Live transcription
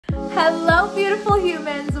Hello, beautiful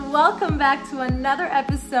humans. Welcome back to another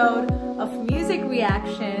episode of Music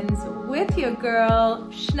Reactions with your girl,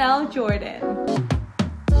 Schnell Jordan.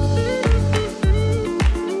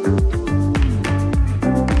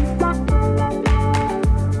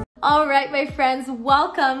 All right, my friends,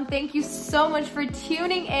 welcome. Thank you so much for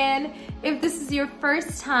tuning in. If this is your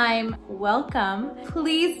first time, welcome.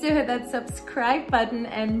 Please do hit that subscribe button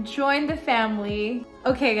and join the family.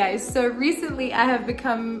 Okay guys, so recently I have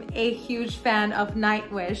become a huge fan of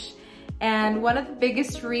Nightwish, and one of the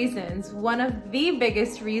biggest reasons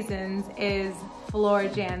is Floor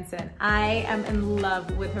Jansen. I am in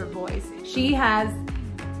love with her voice. She has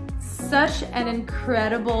such an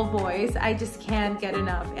incredible voice. I just can't get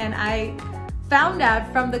enough. And I found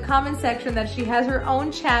out from the comment section that she has her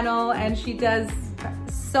own channel and she does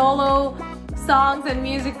solo songs and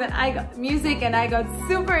music, and I got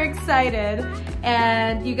super excited.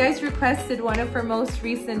 And you guys requested one of her most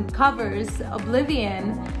recent covers,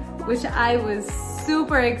 Oblivion, which I was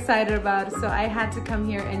super excited about, so I had to come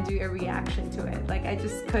here and do a reaction to it. Like, I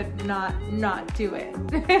just could not do it.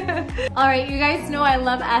 All right, you guys know I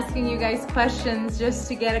love asking you guys questions just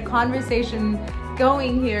to get a conversation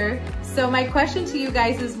going here. So my question to you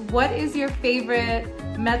guys is, what is your favorite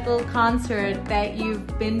metal concert that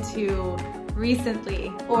you've been to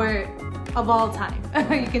recently or of all time?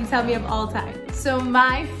 You can tell me of all time. So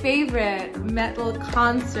my favorite metal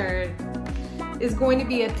concert is going to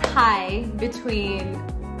be a tie between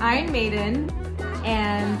Iron Maiden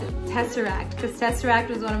and Tesseract, because Tesseract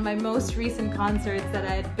was one of my most recent concerts that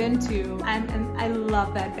I had been to, and I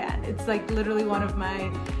love that band. It's like literally one of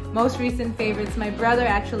my most recent favorites. My brother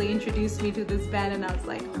actually introduced me to this band and I was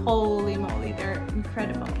like, holy moly, they're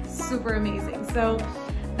incredible, super amazing. So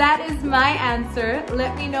that is my answer.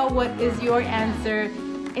 Let me know what is your answer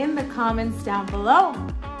in the comments down below.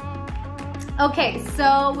 Okay,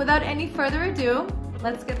 so without any further ado,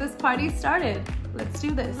 let's get this party started. Let's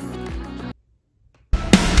do this.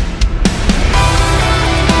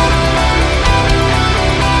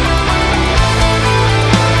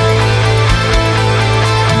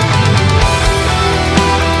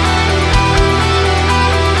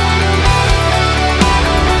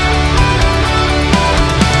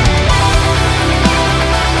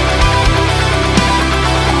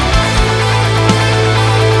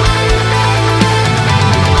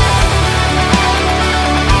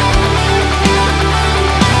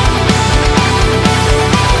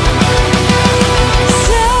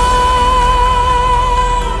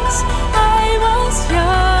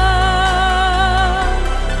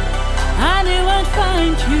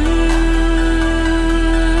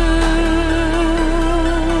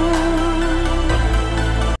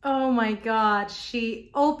 God,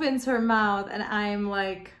 she opens her mouth and I'm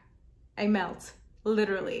like, I melt,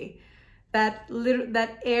 literally. That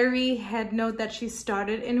airy head note that she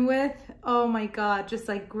started in with, oh my God, just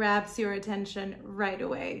like grabs your attention right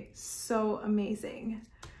away. So amazing.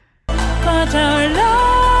 But our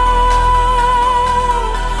love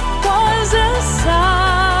was a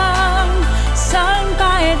song sung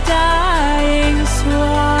by a dying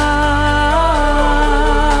swan.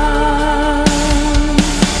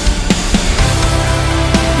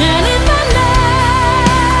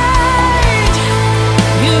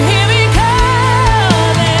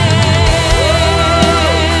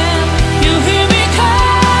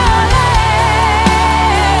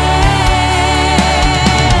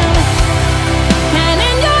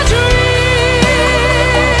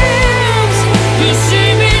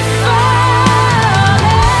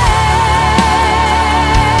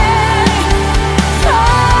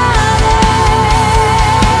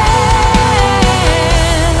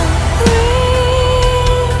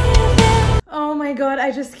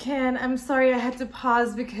 I just can't. I'm sorry I had to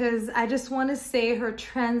pause because I just want to say her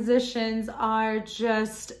transitions are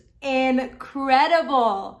just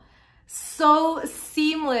incredible. So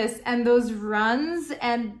seamless, and those runs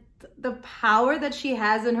and the power that she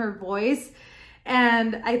has in her voice.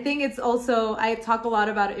 And I think it's also, I talk a lot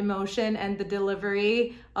about emotion, and the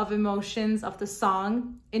delivery of emotions of the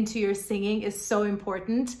song into your singing is so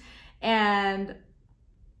important. And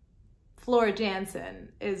Floor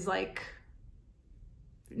Jansen is like,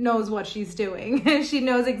 knows what she's doing. She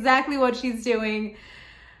knows exactly what she's doing.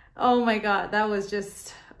 Oh my God, that was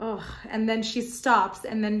just, oh. And then she stops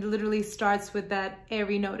and then literally starts with that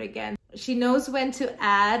airy note again. She knows when to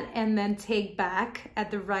add and then take back at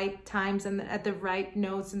the right times and at the right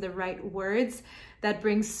notes and the right words. That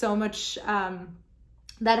brings so much,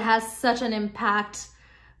 that has such an impact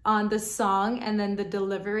on the song, and then the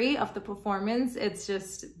delivery of the performance, it's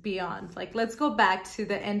just beyond. Like, let's go back to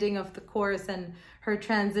the ending of the chorus and her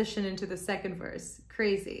transition into the second verse.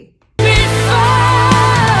 Crazy.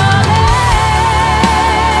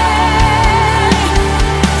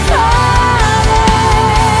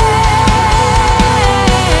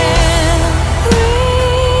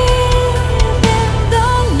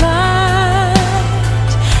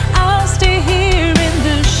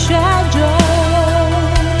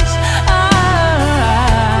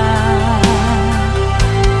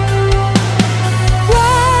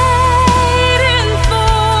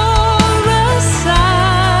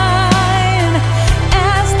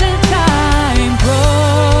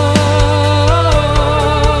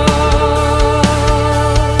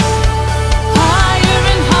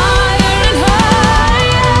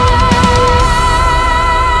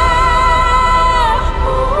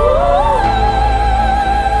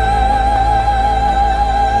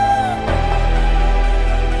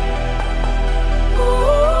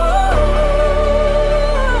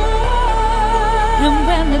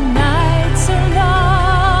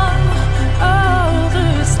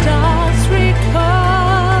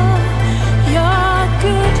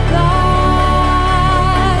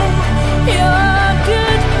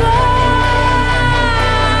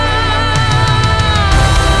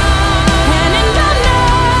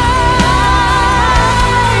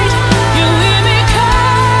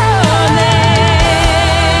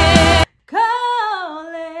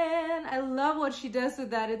 obsessed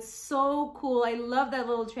with that. It's so cool. I love that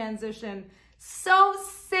little transition. So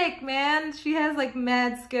sick, man. She has like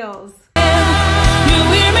mad skills.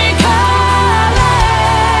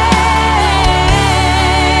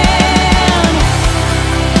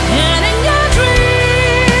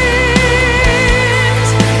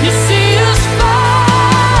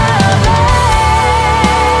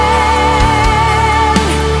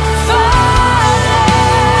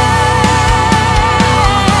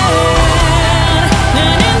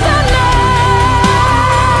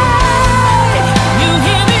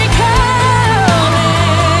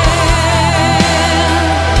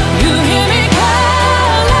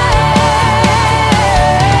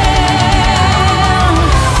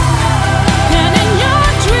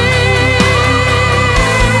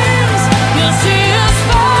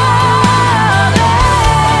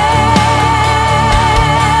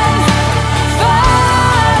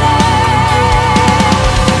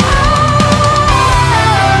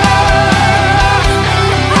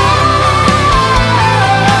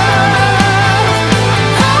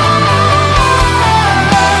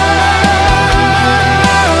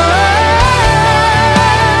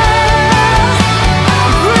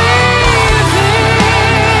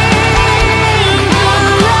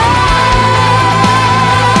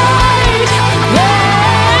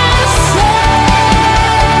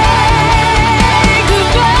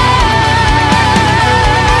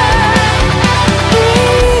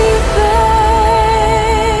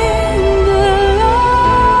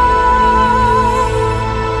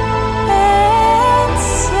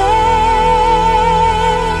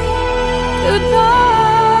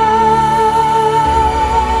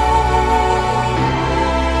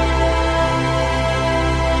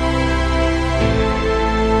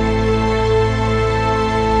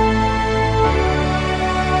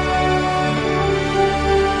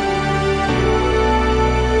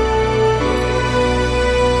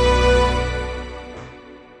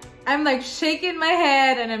 I'm like shaking my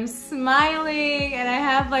head and I'm smiling and I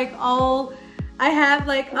have like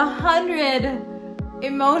 100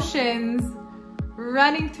 emotions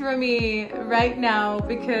running through me right now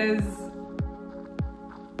because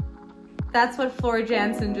that's what Floor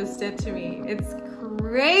Jansen just did to me. It's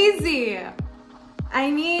crazy. I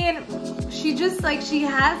mean, she just like,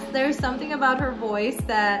 there's something about her voice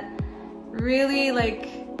that really like,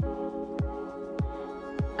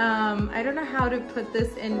 I don't know how to put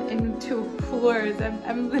this into words.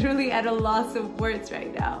 I'm literally at a loss of words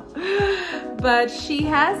right now. But she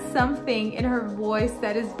has something in her voice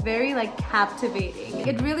that is very like captivating.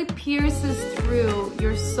 It really pierces through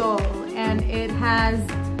your soul and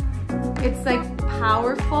it's like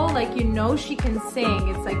powerful, like you know she can sing.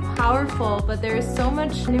 It's like powerful, but there is so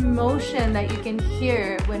much emotion that you can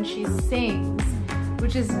hear when she sings,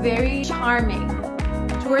 which is very charming.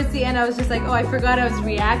 Towards the end, I was just like, oh, I forgot I was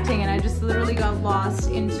reacting, and I just literally got lost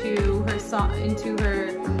into her song, into her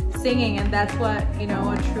singing, and that's what, you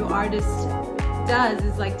know, a true artist does,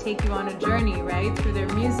 is like take you on a journey, right, through their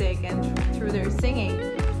music and through their singing.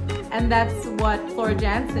 And that's what Floor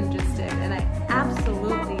Jansen just did, and I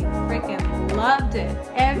absolutely freaking loved it.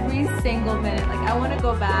 Every single minute. Like, I want to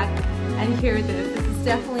go back and hear this. This is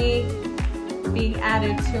definitely being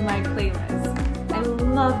added to my playlist. I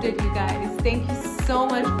loved it, you guys. Thank you so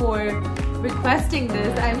much for requesting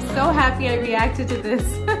this. I'm so happy I reacted to this.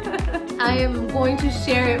 I am going to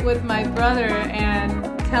share it with my brother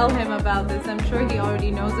and tell him about this. I'm sure he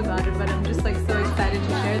already knows about it, but I'm just like so excited to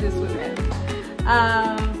share this with him.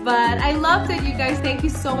 But I loved it, you guys. Thank you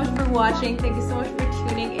so much for watching. Thank you so much for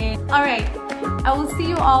tuning in. All right, I will see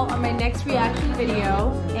you all on my next reaction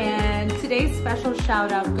video. And today's special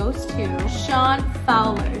shout out goes to Sean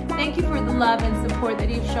Fowler. Thank you for the love and support that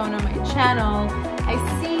you've shown on my channel.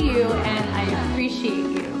 I see you and I appreciate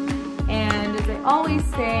you. And as I always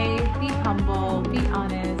say, be humble, be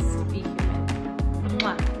honest, be human.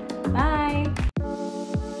 Mwah. Bye.